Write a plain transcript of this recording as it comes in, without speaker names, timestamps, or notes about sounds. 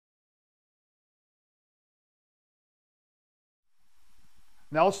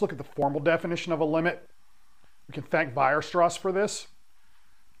Now let's look at the formal definition of a limit. We can thank Weierstrass for this.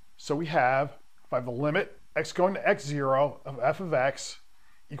 So we have, if I have the limit x going to x0 of f of x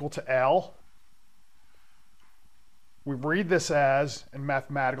equal to L, we read this as, in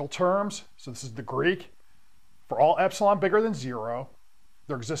mathematical terms, so this is the Greek, for all epsilon bigger than 0,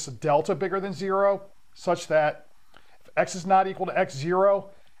 there exists a delta bigger than 0, such that if x is not equal to x0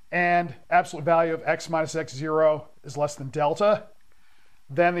 and absolute value of x minus x0 is less than delta,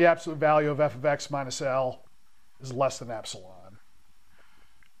 then the absolute value of f of x minus L is less than epsilon.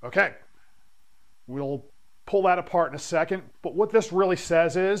 Okay, we'll pull that apart in a second, but what this really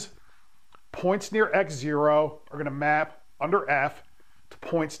says is points near x0 are going to map under f to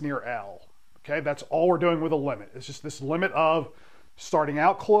points near L. Okay, that's all we're doing with a limit. It's just this limit of starting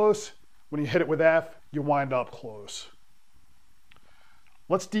out close. When you hit it with f, you wind up close.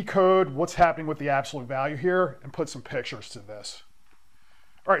 Let's decode what's happening with the absolute value here and put some pictures to this.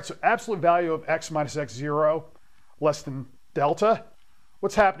 All right, so absolute value of x minus x0 less than delta.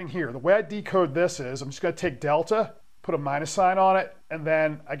 What's happening here? The way I decode this is I'm just going to take delta, put a minus sign on it, and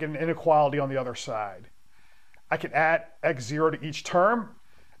then I get an inequality on the other side. I can add x0 to each term.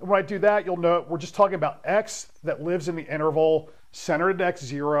 And when I do that, you'll note we're just talking about x that lives in the interval centered at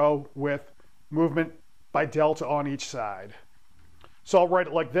x0 with movement by delta on each side. So I'll write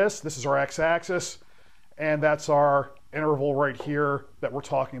it like this. This is our x-axis, and that's our interval right here that we're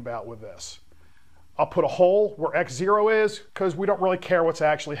talking about with this. I'll put a hole where x0 is because we don't really care what's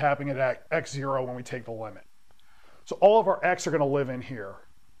actually happening at x0 when we take the limit. So all of our x are going to live in here.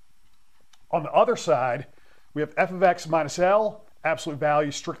 On the other side, we have f of x minus L, absolute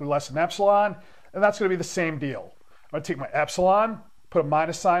value strictly less than epsilon, and that's going to be the same deal. I'm going to take my epsilon, put a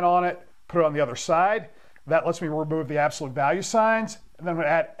minus sign on it, put it on the other side. That lets me remove the absolute value signs, and then I'm going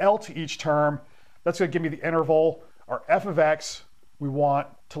to add L to each term. That's going to give me the interval, our f of x we want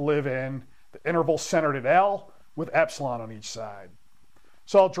to live in, the interval centered at L with epsilon on each side.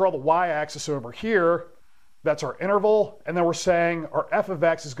 So I'll draw the y-axis over here. That's our interval, and then we're saying our f of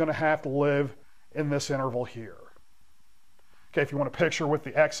x is going to have to live in this interval here. Okay, if you want a picture with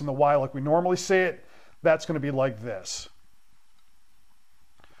the x and the y like we normally see it, that's going to be like this.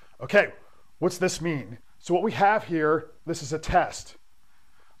 Okay, what's this mean? So what we have here, this is a test.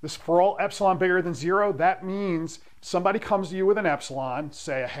 This for all epsilon bigger than 0, that means somebody comes to you with an epsilon,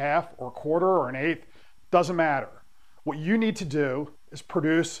 say a half or a quarter or an eighth, doesn't matter. What you need to do is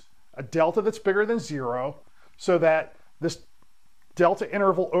produce a delta that's bigger than 0 so that this delta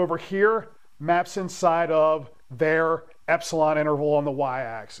interval over here maps inside of their epsilon interval on the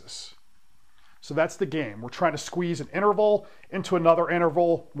y-axis. So that's the game. We're trying to squeeze an interval into another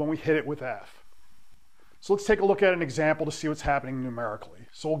interval when we hit it with f. So let's take a look at an example to see what's happening numerically.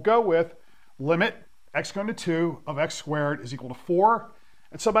 So we'll go with limit x going to 2 of x squared is equal to 4,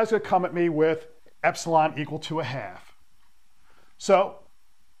 and somebody's going to come at me with epsilon equal to a half. So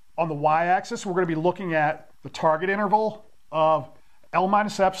on the y-axis, we're going to be looking at the target interval of L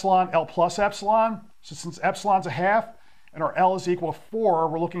minus epsilon, L plus epsilon. So since epsilon's a half and our L is equal to 4,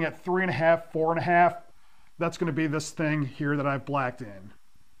 we're looking at 3.5, 4.5. That's going to be this thing here that I've blacked in.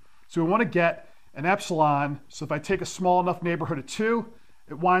 So we want to get an epsilon. So if I take a small enough neighborhood of 2,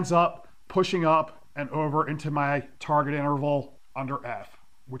 it winds up pushing up and over into my target interval under f,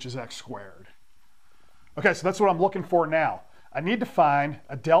 which is x squared. Okay, so that's what I'm looking for now. I need to find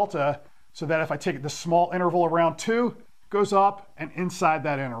a delta so that if I take this small interval around 2, it goes up and inside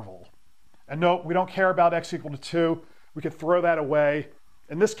that interval. And note, we don't care about x equal to 2. We could throw that away.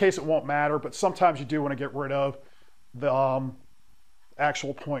 In this case, it won't matter, but sometimes you do want to get rid of the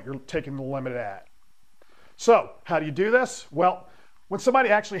actual point you're taking the limit at. So how do you do this? Well, when somebody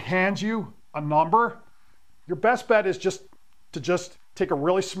actually hands you a number, your best bet is just to take a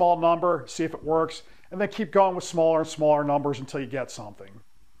really small number, see if it works, and then keep going with smaller and smaller numbers until you get something.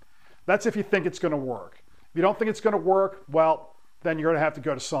 That's if you think it's going to work. If you don't think it's going to work, well, then you're going to have to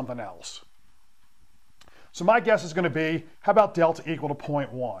go to something else. So my guess is going to be, how about delta equal to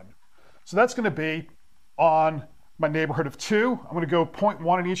 0.1? So that's going to be on my neighborhood of 2. I'm going to go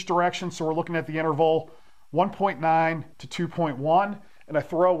 0.1 in each direction, so we're looking at the interval 1.9 to 2.1, and I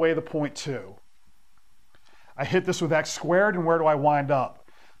throw away the 0.2. I hit this with x squared, and where do I wind up?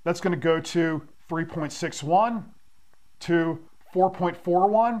 That's going to go to 3.61 to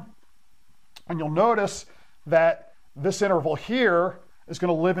 4.41, and you'll notice that this interval here is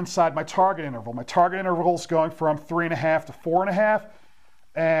going to live inside my target interval. My target interval is going from 3.5 to 4.5,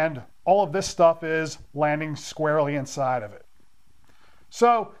 and all of this stuff is landing squarely inside of it.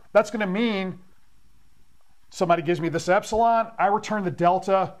 So that's going to mean somebody gives me this epsilon, I return the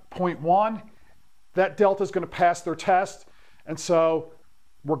delta 0.1, that delta is going to pass their test, and so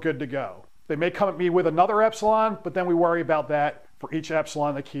we're good to go. They may come at me with another epsilon, but then we worry about that for each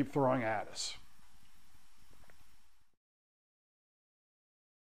epsilon they keep throwing at us.